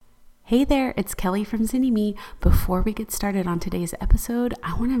Hey there, it's Kelly from Zynnyme. Before we get started on today's episode,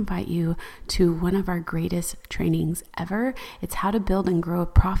 I want to invite you to one of our greatest trainings ever. It's how to build and grow a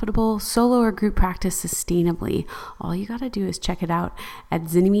profitable solo or group practice sustainably. All you got to do is check it out at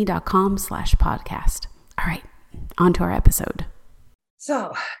zynnyme.com/podcast. All right, on to our episode.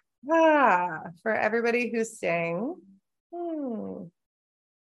 So, for everybody who's staying,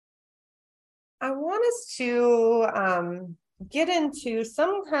 I want us to get into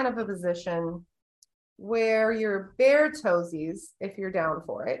some kind of a position where your bare toesies, if you're down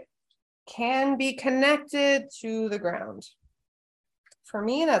for it, can be connected to the ground. For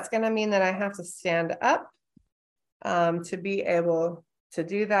me, that's going to mean that I have to stand up to be able to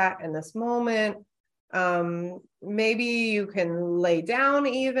do that in this moment. Maybe you can lay down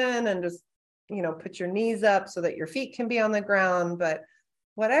even and just, put your knees up so that your feet can be on the ground, but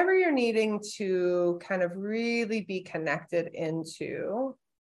whatever you're needing to kind of really be connected into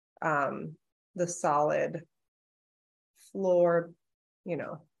the solid floor,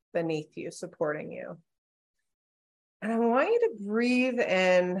 beneath you, supporting you. And I want you to breathe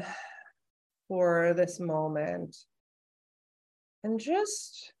in for this moment and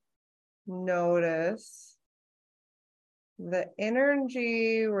just notice the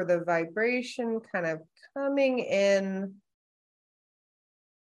energy or the vibration kind of coming in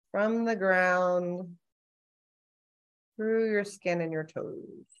from the ground through your skin and your toes.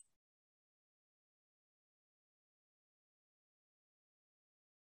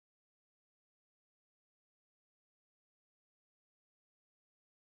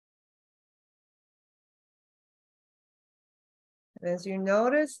 And as you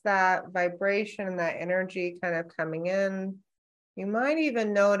notice that vibration and that energy kind of coming in, you might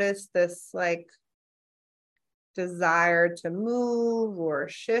even notice this desire to move or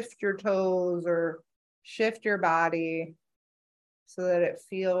shift your toes or shift your body so that it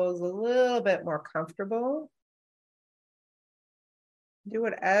feels a little bit more comfortable. Do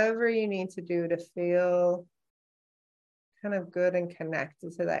whatever you need to do to feel kind of good and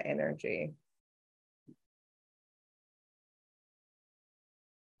connected to that energy.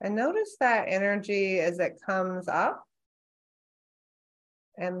 And notice that energy as it comes up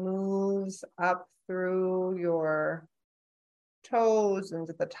and moves up through your toes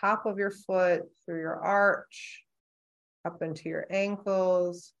into the top of your foot, through your arch, up into your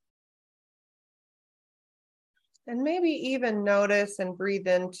ankles. And maybe even notice and breathe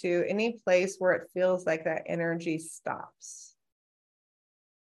into any place where it feels like that energy stops.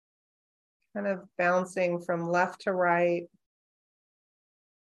 Kind of bouncing from left to right.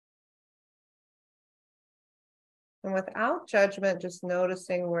 And without judgment, just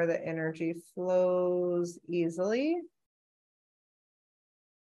noticing where the energy flows easily.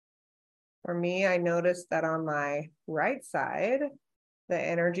 For me, I noticed that on my right side, the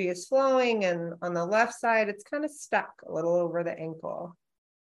energy is flowing, and on the left side, it's kind of stuck a little over the ankle.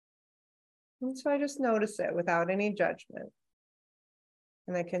 And so I just notice it without any judgment.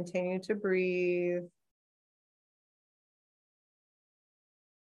 And I continue to breathe.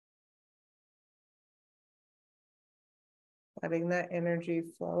 Letting that energy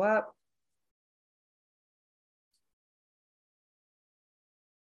flow up.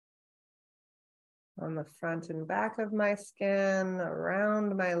 On the front and back of my skin,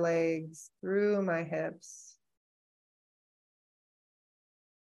 around my legs, through my hips.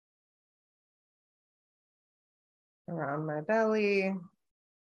 Around my belly.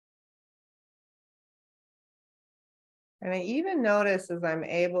 And I even notice as I'm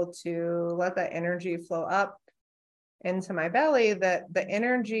able to let that energy flow up into my belly that the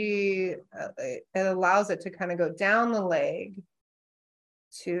energy, it allows it to kind of go down the leg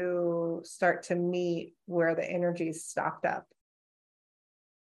to start to meet where the energy is stocked up.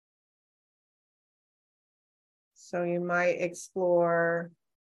 So you might explore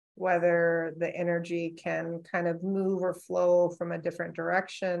whether the energy can kind of move or flow from a different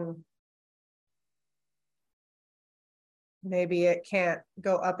direction. Maybe it can't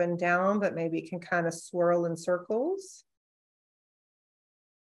go up and down, but maybe it can kind of swirl in circles.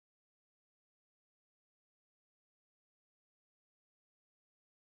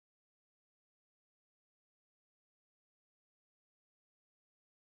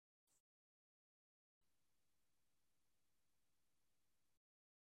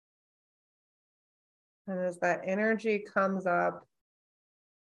 And as that energy comes up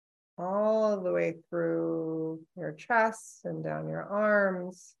all the way through your chest and down your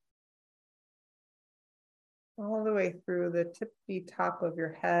arms, all the way through the tippy top of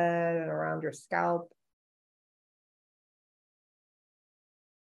your head and around your scalp.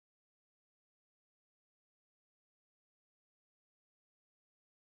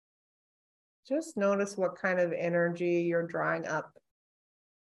 Just notice what kind of energy you're drawing up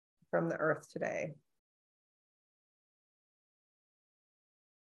from the earth today.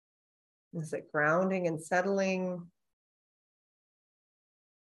 Is it grounding and settling?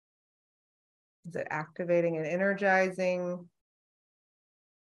 Is it activating and energizing?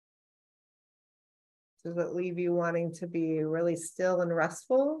 Does it leave you wanting to be really still and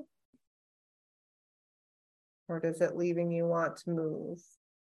restful? Or does it leaving you want to move?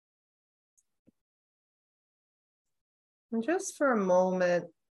 And just for a moment,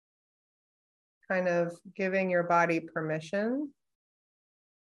 kind of giving your body permission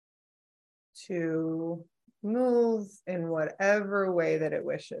to move in whatever way that it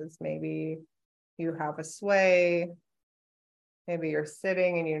wishes. Maybe you have a sway. Maybe you're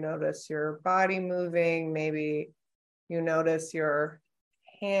sitting and you notice your body moving. Maybe you notice your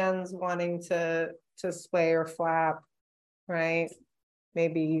hands wanting to sway or flap, right?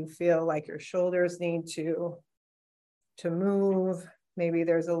 Maybe you feel like your shoulders need to move. Maybe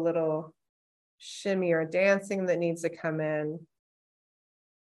there's a little shimmy or dancing that needs to come in.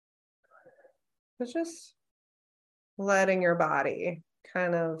 It's just letting your body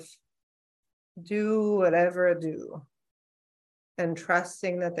kind of do whatever it do, and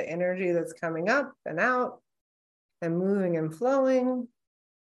trusting that the energy that's coming up and out and moving and flowing,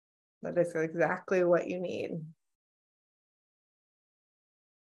 that is exactly what you need.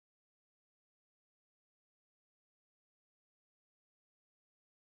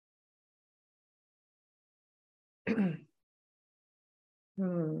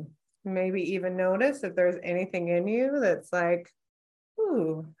 Maybe even notice if there's anything in you that's like,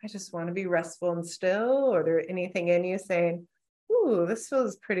 ooh, I just want to be restful and still, or there anything in you saying, ooh, this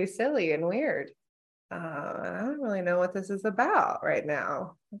feels pretty silly and weird. I don't really know what this is about right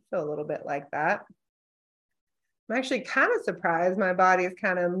now. I feel a little bit like that. I'm actually kind of surprised my body is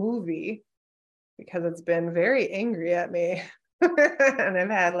kind of movie because it's been very angry at me. And I've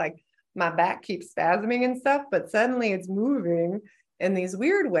had like my back keeps spasming and stuff, but suddenly it's moving in these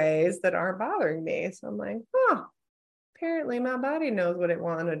weird ways that aren't bothering me. So I'm like, oh, apparently my body knows what it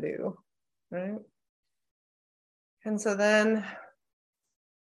wants to do, right? And so then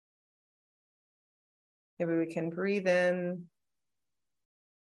maybe we can breathe in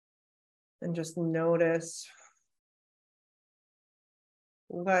and just notice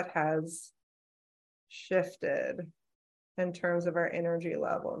what has shifted in terms of our energy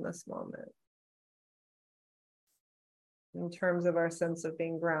level in this moment, in terms of our sense of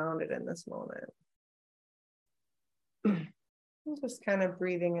being grounded in this moment. And just kind of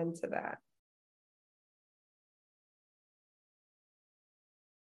breathing into that.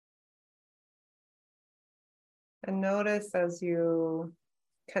 And notice as you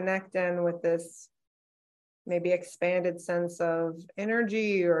connect in with this maybe expanded sense of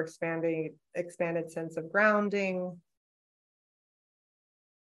energy or expanded sense of grounding,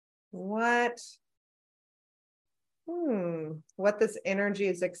 what this energy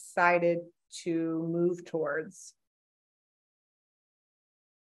is excited to move towards.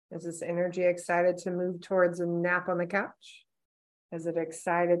 Is this energy excited to move towards a nap on the couch? Is it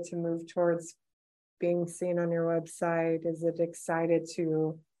excited to move towards being seen on your website? Is it excited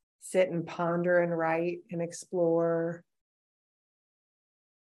to sit and ponder and write and explore?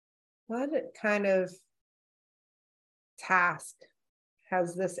 What kind of task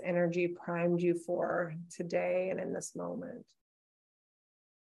has this energy primed you for today and in this moment?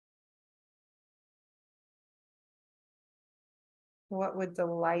 What would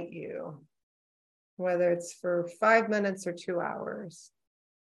delight you? Whether it's for 5 minutes or 2 hours,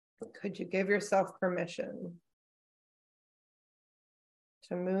 could you give yourself permission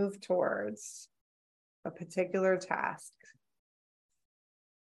to move towards a particular task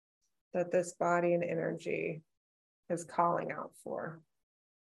that this body and energy is calling out for?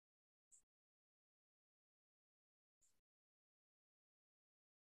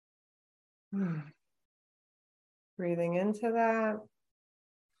 Breathing into that.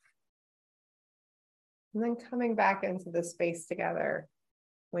 And then coming back into the space together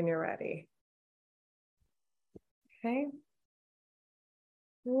when you're ready. Okay.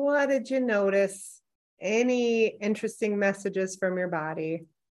 What did you notice? Any interesting messages from your body?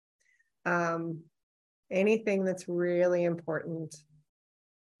 Anything that's really important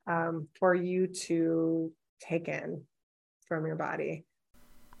for you to take in from your body?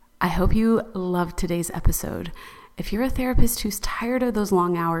 I hope you loved today's episode. If you're a therapist who's tired of those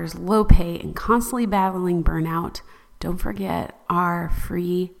long hours, low pay, and constantly battling burnout, don't forget our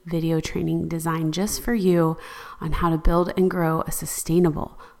free video training designed just for you on how to build and grow a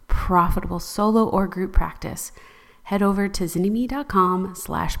sustainable, profitable solo or group practice. head over to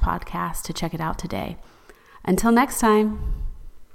zynnyme.com/podcast to check it out today. Until next time.